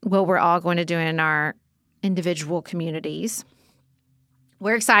about what we're all going to do in our individual communities,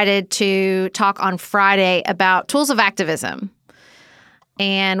 we're excited to talk on Friday about tools of activism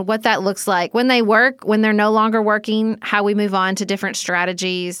and what that looks like when they work, when they're no longer working, how we move on to different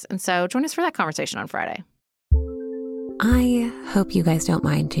strategies. And so join us for that conversation on Friday. I hope you guys don't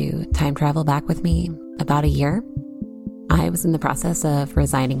mind to time travel back with me about a year. I was in the process of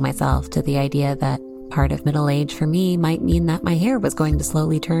resigning myself to the idea that part of middle age for me might mean that my hair was going to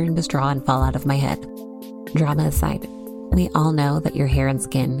slowly turn to straw and fall out of my head. Drama aside, we all know that your hair and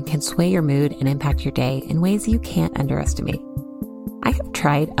skin can sway your mood and impact your day in ways you can't underestimate. I have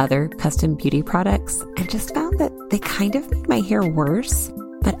tried other custom beauty products and just found that they kind of made my hair worse.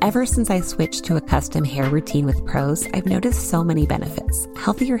 But ever since I switched to a custom hair routine with Prose, I've noticed so many benefits.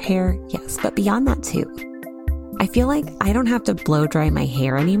 Healthier hair, yes, but beyond that too. I feel like I don't have to blow dry my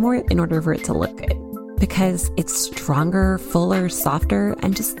hair anymore in order for it to look good, because it's stronger, fuller, softer,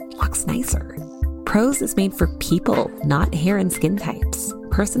 and just looks nicer. Prose is made for people, not hair and skin types.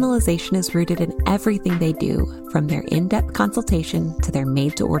 Personalization is rooted in everything they do, from their in-depth consultation to their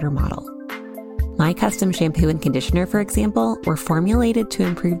made-to-order model. My custom shampoo and conditioner, for example, were formulated to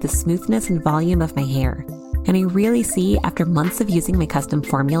improve the smoothness and volume of my hair. And I really see, after months of using my custom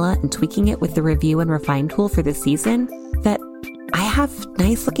formula and tweaking it with the Review and Refine tool for this season, that I have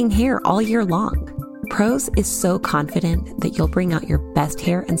nice-looking hair all year long. Prose is so confident that you'll bring out your best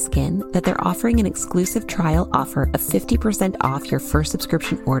hair and skin that they're offering an exclusive trial offer of 50% off your first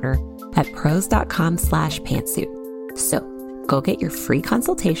subscription order at prose.com/pantsuit. So, go get your free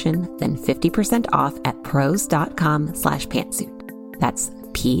consultation, then 50% off at prose.com/pantsuit. That's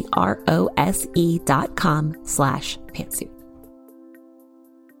prose.com/pantsuit.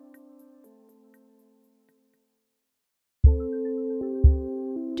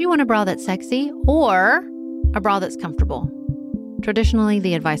 Do you want a bra that's sexy or a bra that's comfortable? Traditionally,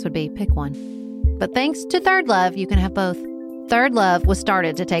 the advice would be pick one. But thanks to Third Love, you can have both. Third Love was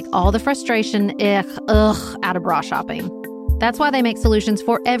started to take all the frustration, out of bra shopping. That's why they make solutions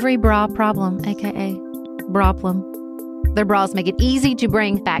for every bra problem, aka problem. Their bras make it easy to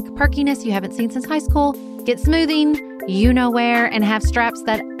bring back perkiness you haven't seen since high school, get smoothing, you-know-where, and have straps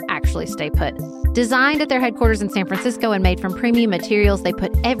that actually stay put. Designed at their headquarters in San Francisco and made from premium materials, they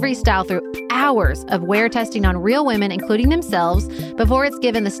put every style through hours of wear testing on real women, including themselves, before it's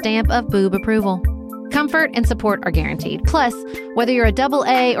given the stamp of boob approval. Comfort and support are guaranteed. Plus, whether you're a double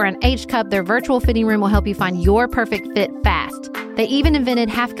A or an H cup, their virtual fitting room will help you find your perfect fit fast. They even invented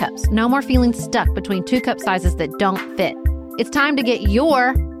half cups. No more feeling stuck between 2 cup sizes that don't fit. It's time to get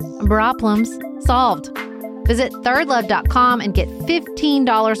your problems solved. Visit thirdlove.com and get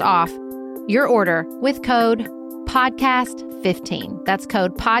 $15 off your order with code PODCAST15. That's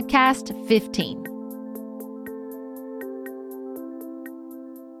code PODCAST15.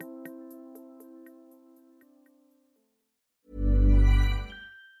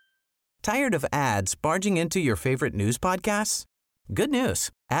 Tired of ads barging into your favorite news podcasts? Good news.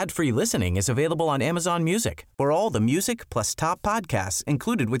 Ad-free listening is available on Amazon Music for all the music plus top podcasts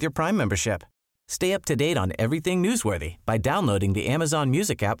included with your Prime membership. Stay up to date on everything newsworthy by downloading the Amazon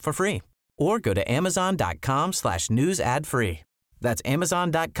Music app for free or go to amazon.com/news ad free. That's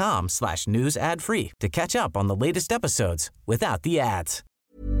amazon.com/news ad free to catch up on the latest episodes without the ads.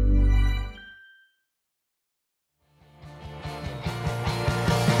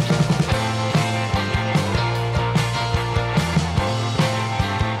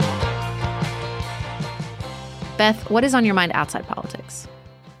 Beth, what is on your mind outside politics?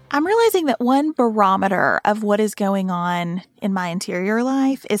 I'm realizing that one barometer of what is going on in my interior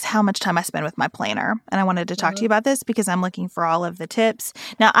life is how much time I spend with my planner. And I wanted to talk to you about this because I'm looking for all of the tips.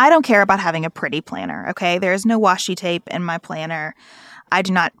 Now, I don't care about having a pretty planner, okay? There is no washi tape in my planner. I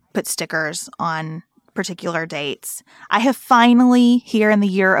do not put stickers on particular dates. I have finally, here in the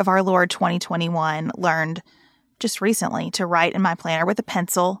year of our Lord 2021, learned just recently to write in my planner with a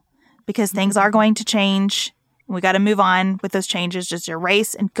pencil because things are going to change. We got to move on with those changes, just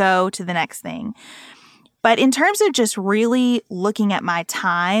erase and go to the next thing. But in terms of just really looking at my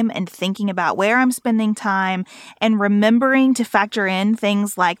time and thinking about where I'm spending time and remembering to factor in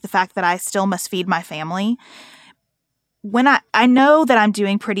things like the fact that I still must feed my family, when I know that I'm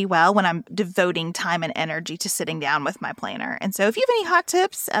doing pretty well when I'm devoting time and energy to sitting down with my planner. And so if you have any hot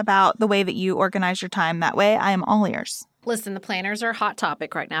tips about the way that you organize your time that way, I am all ears. Listen, the planners are a hot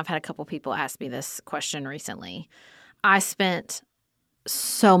topic right now. I've had a couple people ask me this question recently. I spent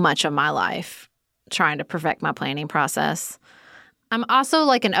so much of my life trying to perfect my planning process. I'm also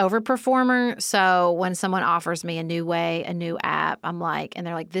like an overperformer. So when someone offers me a new way, a new app, I'm like, and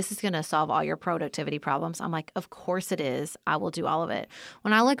they're like, this is going to solve all your productivity problems. I'm like, of course it is. I will do all of it.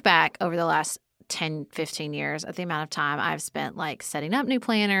 When I look back over the last 10, 15 years at the amount of time I've spent like setting up new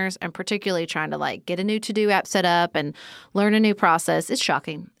planners and particularly trying to like get a new to-do app set up and learn a new process, it's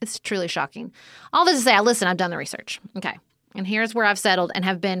shocking. It's truly shocking. All this to say, I've done the research. Okay. And here's where I've settled and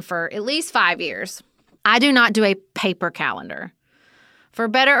have been for at least 5 years. I do not do a paper calendar. For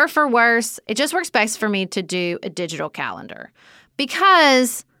better or for worse, it just works best for me to do a digital calendar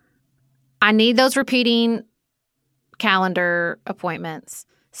because I need those repeating calendar appointments.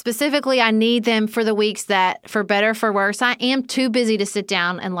 Specifically, I need them for the weeks that, for better or for worse, I am too busy to sit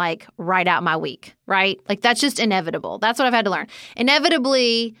down and like write out my week, right? Like that's just inevitable. That's what I've had to learn.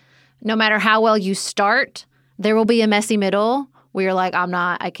 Inevitably, no matter how well you start, there will be a messy middle where you're like, I'm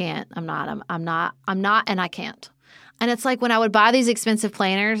not, and I can't. And it's like when I would buy these expensive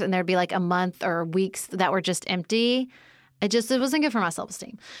planners and there'd be like a month or weeks that were just empty, it wasn't good for my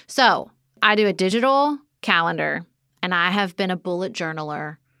self-esteem. So I do a digital calendar and I have been a bullet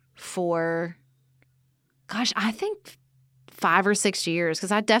journaler for, I think 5 or 6 years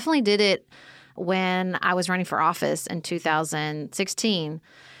because I definitely did it when I was running for office in 2016.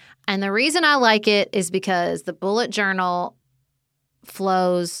 And the reason I like it is because the bullet journal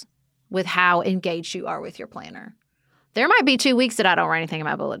flows with how engaged you are with your planner. There might be 2 weeks that I don't write anything in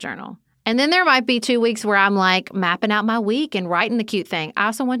my bullet journal. And then there might be 2 weeks where I'm like mapping out my week and writing the cute thing. I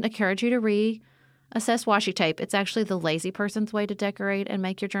also want to encourage you to reassess washi tape. It's actually the lazy person's way to decorate and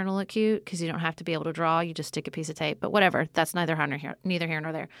make your journal look cute because you don't have to be able to draw. You just stick a piece of tape. But whatever. That's neither here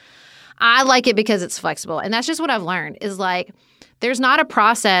nor there. I like it because it's flexible. And that's just what I've learned is like there's not a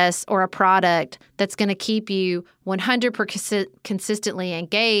process or a product that's going to keep you 100% consistently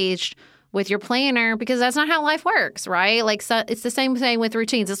engaged with your planner because that's not how life works, right? Like so it's the same thing with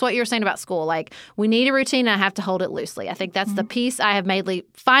routines. It's what you were saying about school. Like we need a routine and I have to hold it loosely. I think that's the piece I have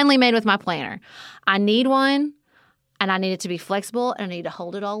finally made with my planner. I need one and I need it to be flexible and I need to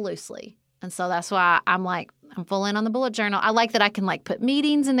hold it all loosely. And so that's why I'm full in on the bullet journal. I like that I can like put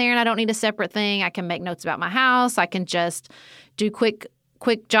meetings in there and I don't need a separate thing. I can make notes about my house. I can just do quick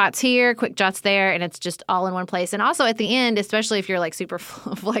jots here, quick jots there, and it's just all in one place. And also at the end, especially if you're like super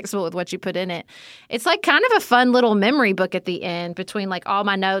flexible with what you put in it, it's like kind of a fun little memory book at the end between like all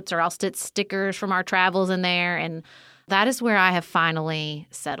my notes, or I'll stick stickers from our travels in there. And that is where I have finally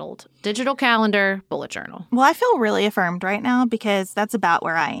settled. Digital calendar, bullet journal. Well, I feel really affirmed right now because that's about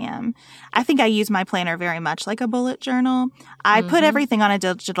where I am. I think I use my planner very much like a bullet journal. I put everything on a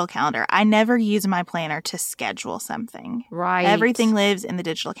digital calendar. I never use my planner to schedule something. Right. Everything lives in the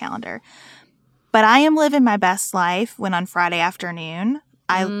digital calendar. But I am living my best life when on Friday afternoon,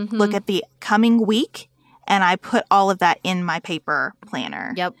 I look at the coming week and I put all of that in my paper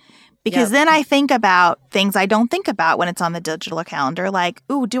planner. Yep. Because then I think about things I don't think about when it's on the digital calendar, like,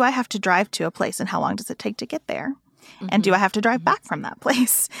 ooh, do I have to drive to a place and how long does it take to get there? And do I have to drive back from that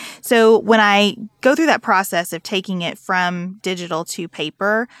place? So when I go through that process of taking it from digital to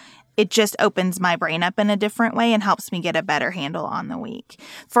paper, it just opens my brain up in a different way and helps me get a better handle on the week.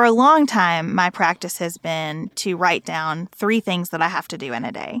 For a long time, my practice has been to write down 3 things that I have to do in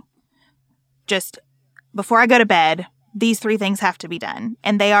a day. Just before I go to bed, these 3 things have to be done,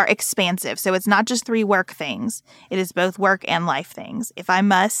 and they are expansive. So it's not just 3 work things. It is both work and life things. If I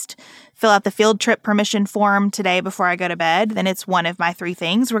must fill out the field trip permission form today before I go to bed, then it's one of my 3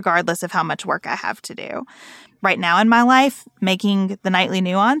 things, regardless of how much work I have to do. Right now in my life, making the nightly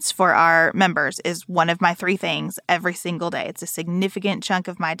nuance for our members is one of my 3 things every single day. It's a significant chunk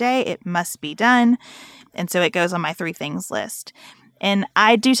of my day. It must be done. And so it goes on my 3 things list. And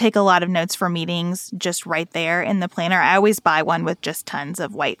I do take a lot of notes for meetings just right there in the planner. I always buy one with just tons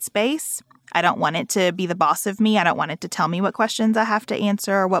of white space. I don't want it to be the boss of me. I don't want it to tell me what questions I have to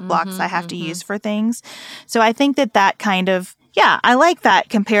answer or what blocks I have to use for things. So I think that kind of, I like that,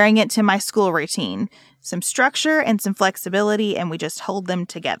 comparing it to my school routine. Some structure and some flexibility, and we just hold them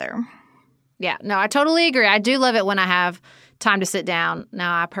together. Yeah, no, I totally agree. I do love it when I have time to sit down.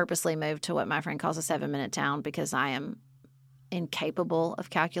 Now, I purposely moved to what my friend calls a 7-minute town because I am incapable of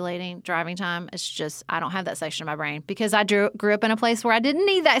calculating driving time. It's just, I don't have that section of my brain because I grew up in a place where I didn't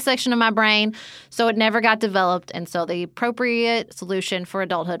need that section of my brain, so it never got developed. And so the appropriate solution for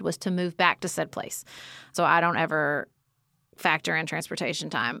adulthood was to move back to said place. So I don't ever factor in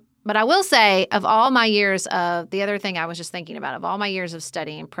transportation time. But I will say, of all my years of, the other thing I was just thinking about, of all my years of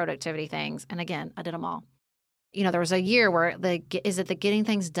studying productivity things, and again, I did them all. You know, there was a year where is it the getting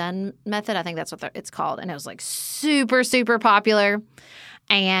things done method? I think that's what it's called. And it was like super, super popular.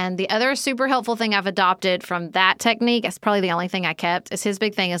 And the other super helpful thing I've adopted from that technique, it's probably the only thing I kept, is his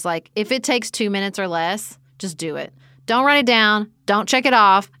big thing is like, if it takes 2 minutes or less, just do it. Don't write it down. Don't check it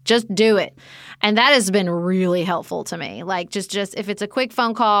off. Just do it. And that has been really helpful to me. Like just if it's a quick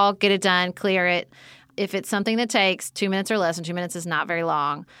phone call, get it done, clear it. If it's something that takes 2 minutes or less, and 2 minutes is not very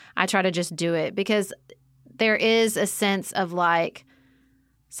long, I try to just do it because there is a sense of like,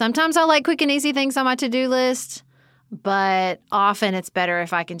 sometimes I like quick and easy things on my to-do list, but often it's better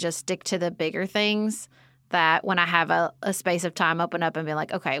if I can just stick to the bigger things, that when I have a space of time, open up and be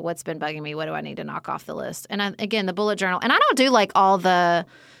like, okay, what's been bugging me? What do I need to knock off the list? And again, the bullet journal. And I don't do like all the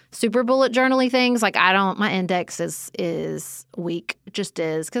super bullet journaly things. Like my index is weak, it just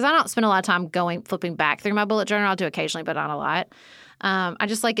is. Because I don't spend a lot of time flipping back through my bullet journal. I'll do occasionally, but not a lot. I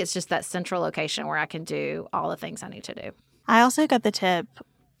just like it's just that central location where I can do all the things I need to do. I also got the tip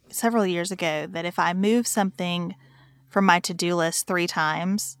several years ago that if I move something from my to-do list 3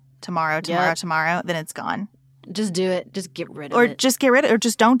 times, tomorrow, then it's gone. Just do it. Just get rid of it. Or just get rid of it, or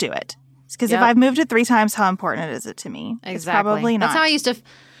just don't do it. Because if I've moved it 3 times, how important is it to me? Exactly. It's probably not. That's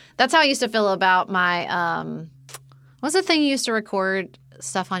how I used to feel about my, what's the thing you used to record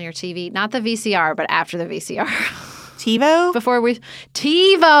stuff on your TV? Not the VCR, but after the VCR. TiVo?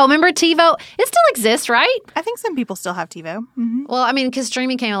 TiVo. Remember TiVo? It still exists, right? I think some people still have TiVo. Mm-hmm. Well, I mean, because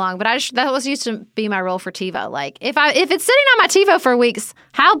streaming came along, but that was used to be my role for TiVo. Like, if it's sitting on my TiVo for weeks,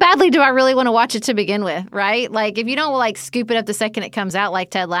 how badly do I really want to watch it to begin with, right? Like, if you don't like scoop it up the second it comes out,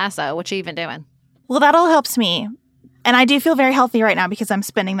 like Ted Lasso, what you even doing? Well, that all helps me, and I do feel very healthy right now because I'm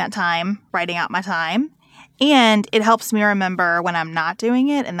spending that time writing out my time. And it helps me remember when I'm not doing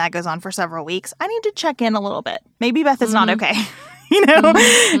it, and that goes on for several weeks. I need to check in a little bit. Maybe Beth is not okay.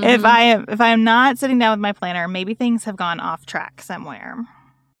 If I am not sitting down with my planner, maybe things have gone off track somewhere.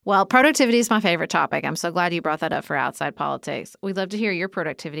 Well, productivity is my favorite topic. I'm so glad you brought that up for Outside Politics. We'd love to hear your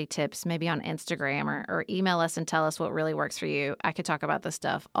productivity tips, maybe on Instagram or email us and tell us what really works for you. I could talk about this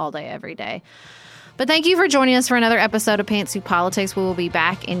stuff all day, every day. But thank you for joining us for another episode of Pantsuit Politics. We will be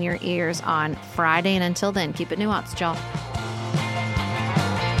back in your ears on Friday. And until then, keep it nuanced, y'all.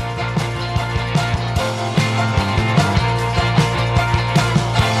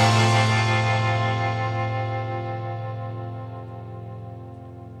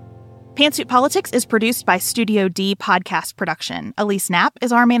 Pantsuit Politics is produced by Studio D Podcast Production. Elise Knapp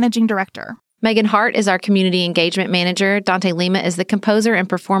is our managing director. Megan Hart is our community engagement manager. Dante Lima is the composer and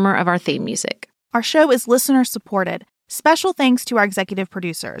performer of our theme music. Our show is listener-supported. Special thanks to our executive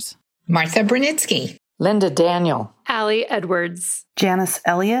producers. Martha Brunitsky. Linda Daniel. Allie Edwards. Janice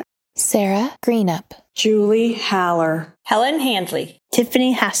Elliott. Sarah Greenup. Julie Haller. Helen Handley.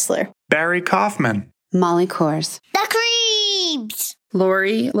 Tiffany Hassler. Barry Kaufman. Molly Kors. The Creeps.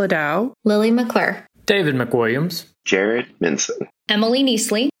 Lori Ladow. Lily McClure. David McWilliams. Jared Minson. Emily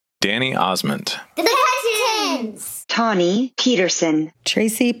Neasley. Danny Osmond. The Hutchins. Tawny Peterson.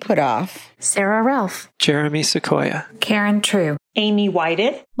 Tracy Putoff. Sarah Ralph. Jeremy Sequoia. Karen True. Amy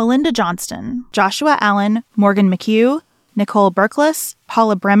Whited. Melinda Johnston. Joshua Allen. Morgan McHugh. Nicole Berkless.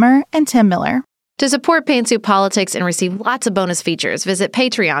 Paula Bremer. And Tim Miller. To support Pantsuit Politics and receive lots of bonus features, visit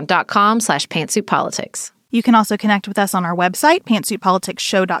patreon.com/pantsuitpolitics. You can also connect with us on our website,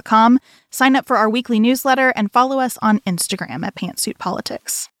 pantsuitpoliticsshow.com, sign up for our weekly newsletter, and follow us on Instagram at Pantsuit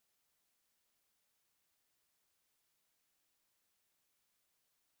Politics.